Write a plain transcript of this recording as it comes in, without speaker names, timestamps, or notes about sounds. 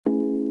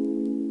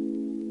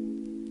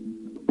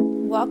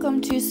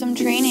Welcome to some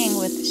training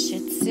with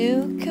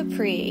Shih-Tzu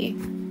Capri.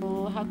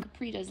 Oh, how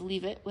Capri does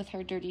leave it with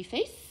her dirty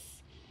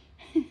face.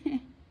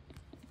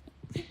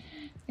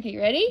 Okay,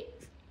 ready?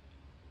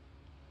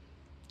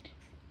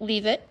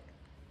 Leave it.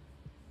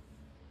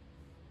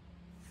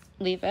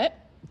 Leave it.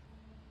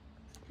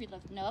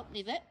 Nope,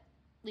 leave it.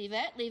 Leave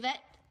it, leave it.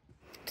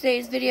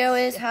 Today's video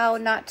is how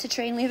not to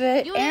train leave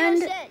it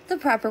and the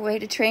proper way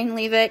to train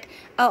leave it.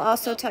 I'll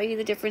also tell you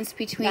the difference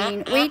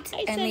between wait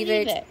and leave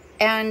it,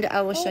 and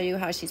I will show you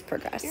how she's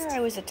progressed. Here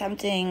I was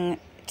attempting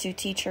to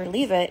teach her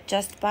leave it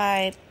just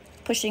by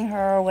pushing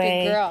her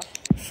away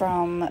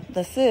from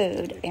the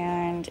food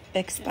and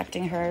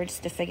expecting her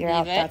just to figure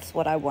out that's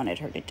what I wanted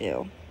her to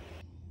do.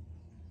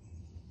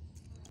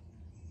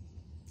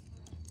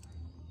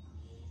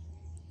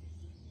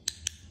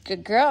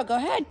 Good girl, go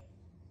ahead.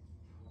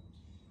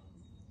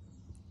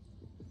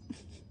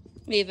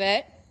 Leave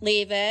it.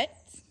 Leave it.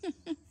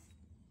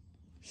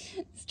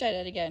 Let's try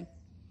that again.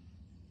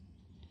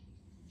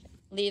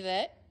 Leave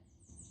it.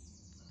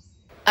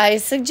 I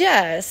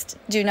suggest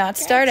do not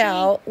start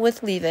out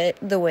with leave it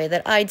the way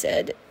that I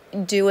did.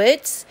 Do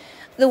it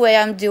the way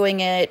I'm doing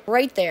it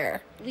right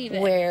there. Leave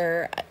it.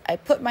 Where I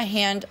put my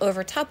hand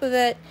over top of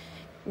it.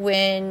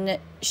 When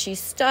she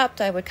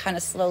stopped, I would kind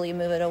of slowly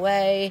move it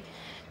away.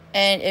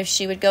 And if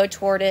she would go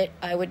toward it,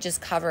 I would just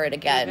cover it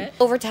again.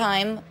 Over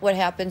time, what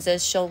happens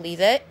is she'll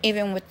leave it,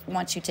 even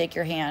once you take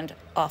your hand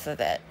off of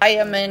it. I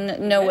am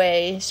in no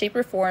way, shape,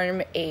 or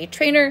form a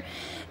trainer.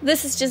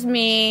 This is just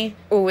me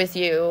with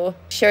you,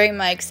 sharing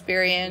my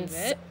experience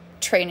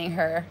training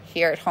her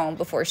here at home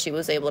before she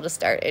was able to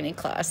start any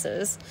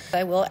classes.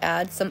 I will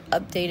add some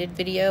updated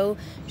video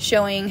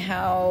showing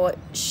how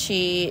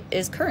she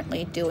is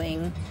currently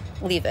doing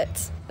leave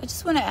it. I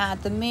just want to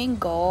add the main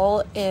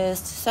goal is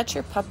to set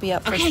your puppy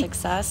up for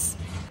success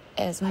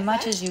as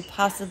much as you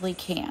possibly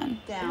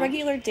can. A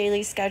regular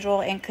daily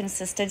schedule and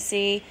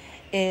consistency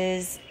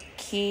is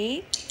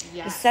key.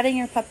 Setting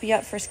your puppy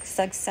up for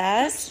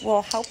success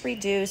will help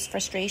reduce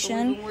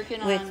frustration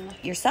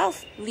with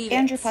yourself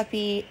and your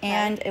puppy,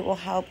 and it will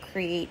help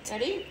create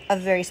a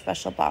very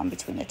special bond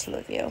between the two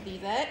of you.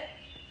 Leave it.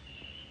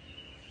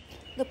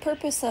 The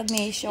purpose of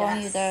me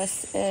showing you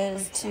this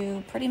is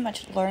to pretty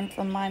much learn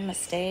from my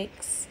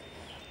mistakes.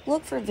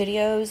 Look for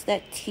videos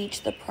that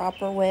teach the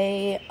proper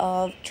way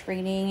of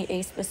training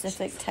a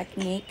specific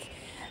technique.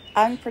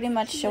 I'm pretty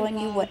much showing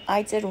you what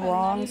I did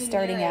wrong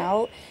starting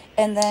out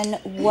and then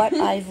what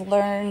I've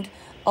learned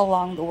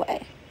along the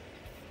way.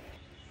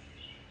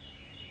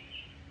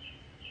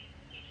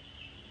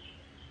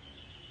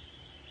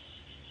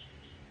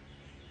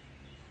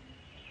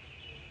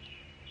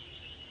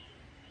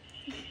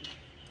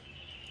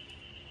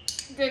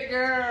 Good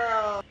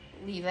girl.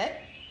 Leave it.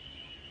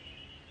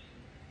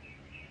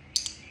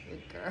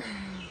 Good girl.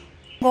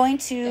 I'm going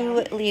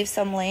to leave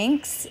some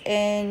links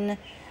in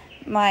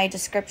my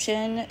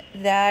description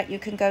that you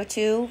can go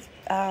to,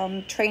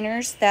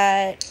 trainers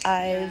that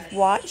I've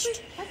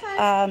watched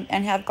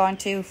and have gone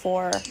to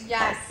for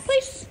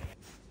please.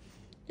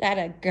 That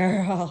a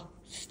girl.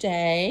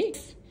 Stay.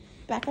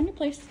 Back on your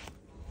place.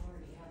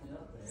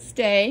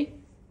 Stay.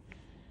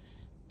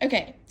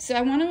 Okay, so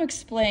I want to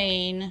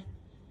explain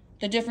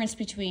the difference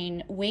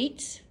between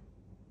wait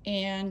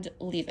and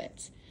leave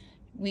it.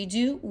 We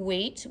do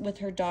wait with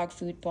her dog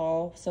food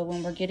bowl. So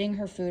when we're getting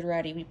her food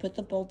ready, we put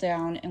the bowl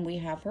down and we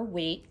have her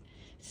wait,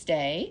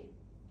 stay,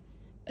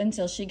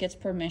 until she gets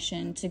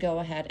permission to go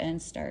ahead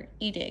and start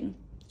eating.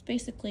 It's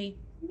basically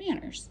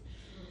manners.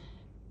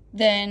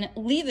 Then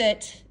leave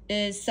it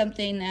is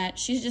something that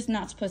she's just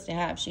not supposed to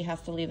have. She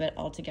has to leave it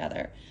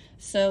altogether.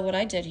 So what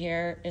I did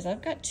here is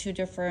I've got two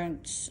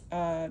different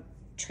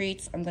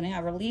treats. I'm going to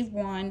have her leave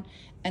one,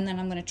 and then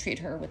I'm going to treat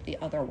her with the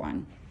other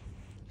one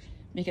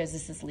because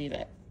this is leave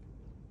it.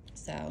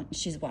 So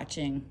she's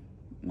watching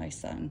my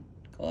son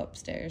go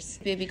upstairs.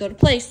 Baby, go to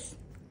place.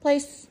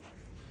 Place.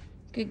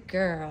 Good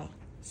girl.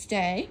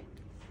 Stay.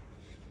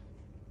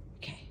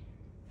 Okay.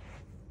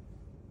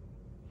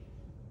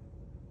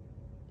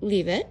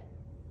 Leave it.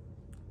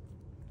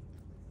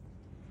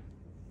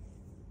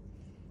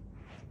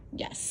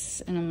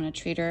 Yes, and I'm going to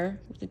treat her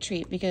with a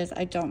treat because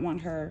I don't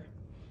want her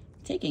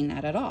taking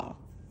that at all.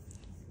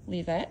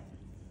 Leave it.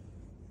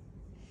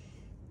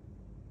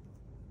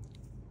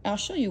 I'll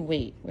show you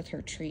wait with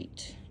her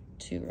treat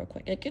too real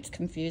quick. It gets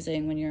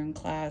confusing when you're in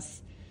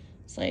class.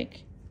 It's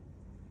like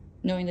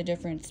knowing the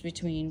difference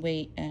between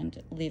wait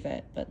and leave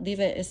it. But leave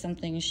it is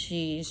something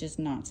she's just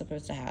not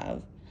supposed to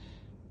have.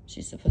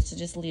 She's supposed to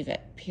just leave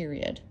it,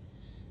 period.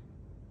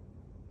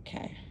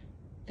 Okay.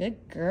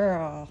 Good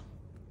girl.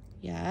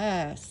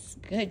 Yes.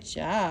 Good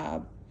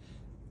job.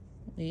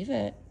 Leave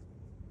it.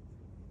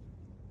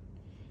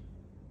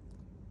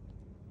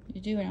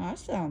 You're doing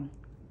awesome.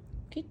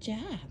 Good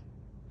job.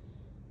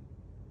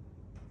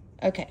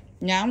 Okay,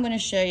 now I'm going to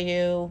show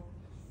you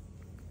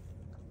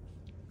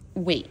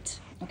wait.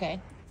 Okay,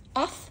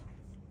 off,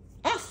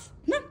 off.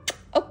 No.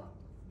 Oh,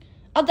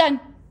 all done.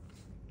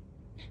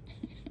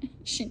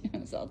 She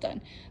knows all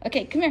done.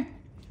 Okay, come here.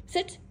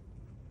 Sit.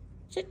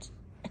 Sit.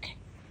 Okay.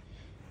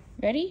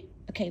 Ready?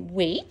 Okay,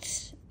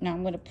 wait. Now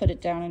I'm going to put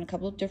it down in a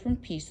couple of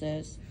different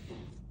pieces.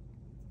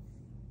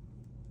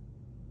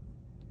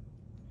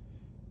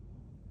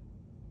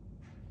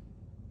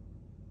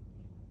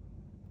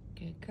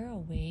 Good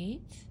girl,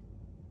 wait.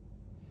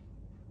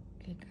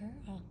 Good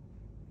girl.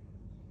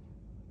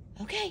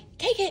 Okay,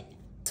 take it.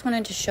 Just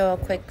wanted to show a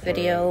quick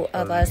video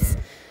of us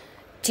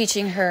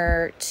teaching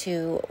her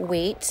to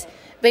wait.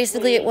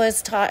 Basically, it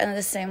was taught in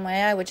the same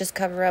way. I would just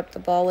cover up the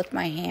ball with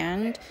my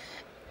hand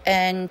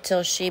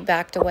until she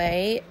backed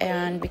away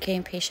and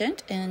became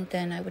patient, and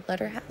then I would let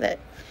her have it.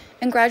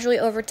 And gradually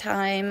over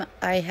time,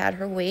 I had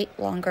her wait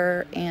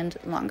longer and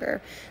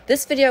longer.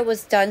 This video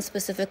was done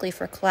specifically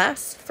for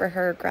class, for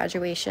her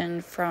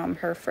graduation from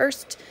her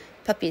first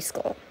puppy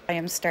school. I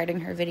am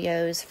starting her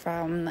videos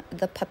from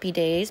the puppy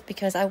days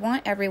because I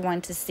want everyone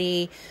to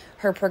see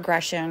her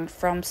progression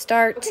from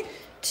start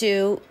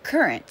to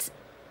current.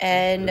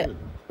 And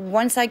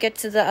once I get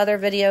to the other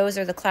videos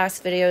or the class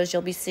videos,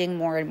 you'll be seeing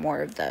more and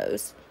more of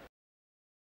those.